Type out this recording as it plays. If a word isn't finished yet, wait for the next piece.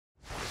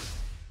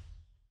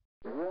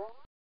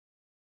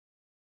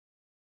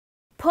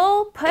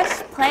Pull, push,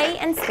 play,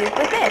 and scoop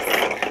with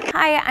this.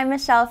 Hi, I'm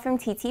Michelle from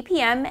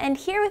TTPM, and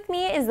here with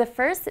me is the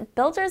first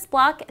Builder's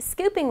Block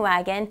Scooping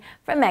Wagon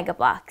from MEGA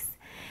Bloks.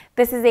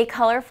 This is a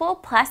colorful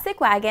plastic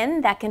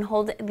wagon that can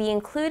hold the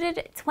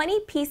included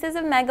 20 pieces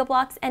of MEGA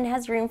Bloks and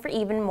has room for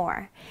even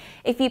more.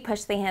 If you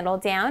push the handle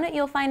down,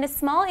 you'll find a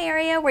small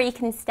area where you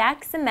can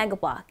stack some MEGA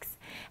Bloks.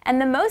 And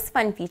the most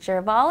fun feature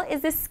of all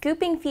is the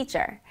scooping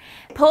feature.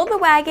 Pull the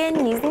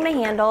wagon using the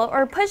handle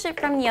or push it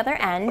from the other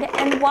end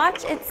and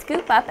watch it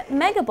scoop up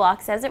MEGA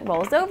Bloks as it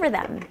rolls over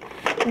them.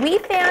 We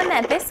found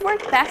that this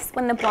worked best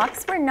when the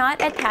blocks were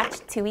not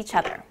attached to each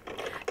other.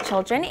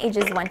 Children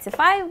ages 1 to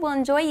 5 will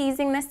enjoy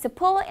using this to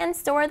pull and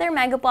store their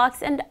MEGA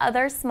Bloks and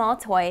other small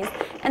toys,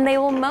 and they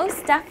will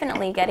most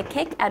definitely get a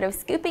kick out of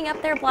scooping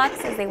up their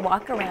blocks as they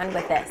walk around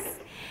with this.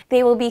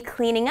 They will be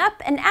cleaning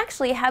up and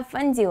actually have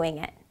fun doing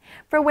it.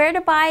 For where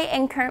to buy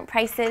and current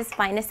prices,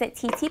 find us at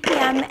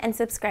TTPM and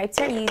subscribe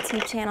to our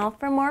YouTube channel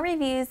for more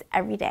reviews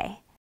every day.